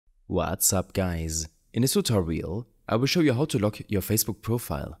What's up guys? In this tutorial, I will show you how to lock your Facebook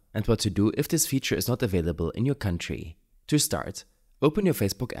profile and what to do if this feature is not available in your country. To start, open your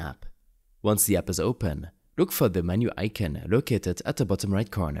Facebook app. Once the app is open, look for the menu icon located at the bottom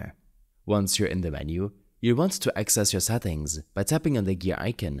right corner. Once you're in the menu, you'll want to access your settings by tapping on the gear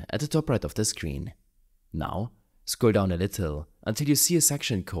icon at the top right of the screen. Now, scroll down a little until you see a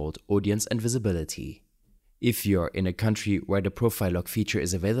section called Audience and Visibility. If you're in a country where the profile lock feature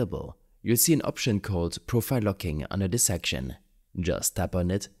is available, you'll see an option called Profile Locking under this section. Just tap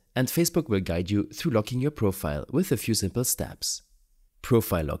on it and Facebook will guide you through locking your profile with a few simple steps.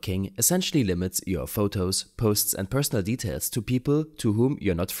 Profile locking essentially limits your photos, posts and personal details to people to whom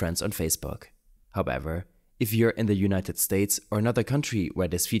you're not friends on Facebook. However, if you're in the United States or another country where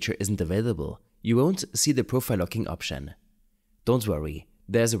this feature isn't available, you won't see the profile locking option. Don't worry,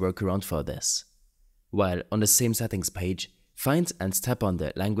 there's a workaround for this. While on the same settings page, find and tap on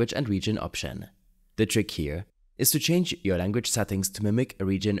the Language and Region option. The trick here is to change your language settings to mimic a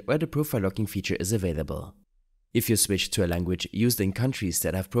region where the profile locking feature is available. If you switch to a language used in countries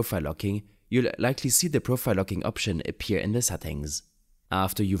that have profile locking, you'll likely see the profile locking option appear in the settings.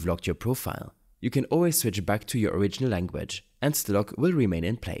 After you've locked your profile, you can always switch back to your original language and the lock will remain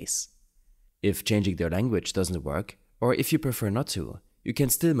in place. If changing the language doesn't work, or if you prefer not to, you can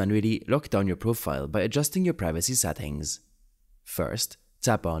still manually lock down your profile by adjusting your privacy settings. First,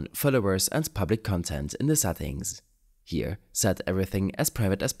 tap on Followers and Public Content in the settings. Here, set everything as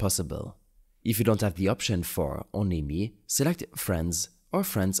private as possible. If you don't have the option for Only Me, select Friends or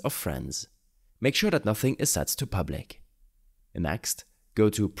Friends of Friends. Make sure that nothing is set to public. Next, go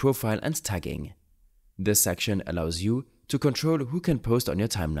to Profile and Tagging. This section allows you to control who can post on your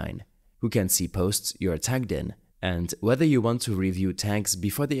timeline, who can see posts you're tagged in, and whether you want to review tags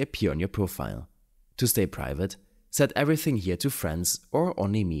before they appear on your profile. To stay private, set everything here to Friends or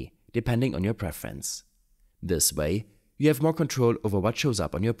Only Me, depending on your preference. This way, you have more control over what shows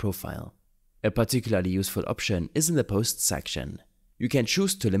up on your profile. A particularly useful option is in the Posts section. You can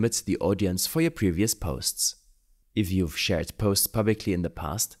choose to limit the audience for your previous posts. If you've shared posts publicly in the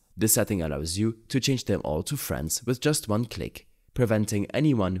past, this setting allows you to change them all to Friends with just one click, preventing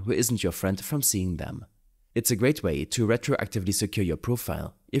anyone who isn't your friend from seeing them. It's a great way to retroactively secure your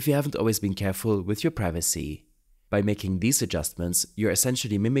profile if you haven't always been careful with your privacy. By making these adjustments, you're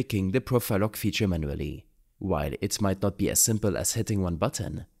essentially mimicking the profile lock feature manually. While it might not be as simple as hitting one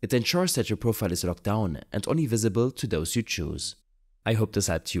button, it ensures that your profile is locked down and only visible to those you choose. I hope this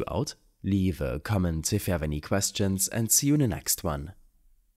helped you out. Leave a comment if you have any questions and see you in the next one.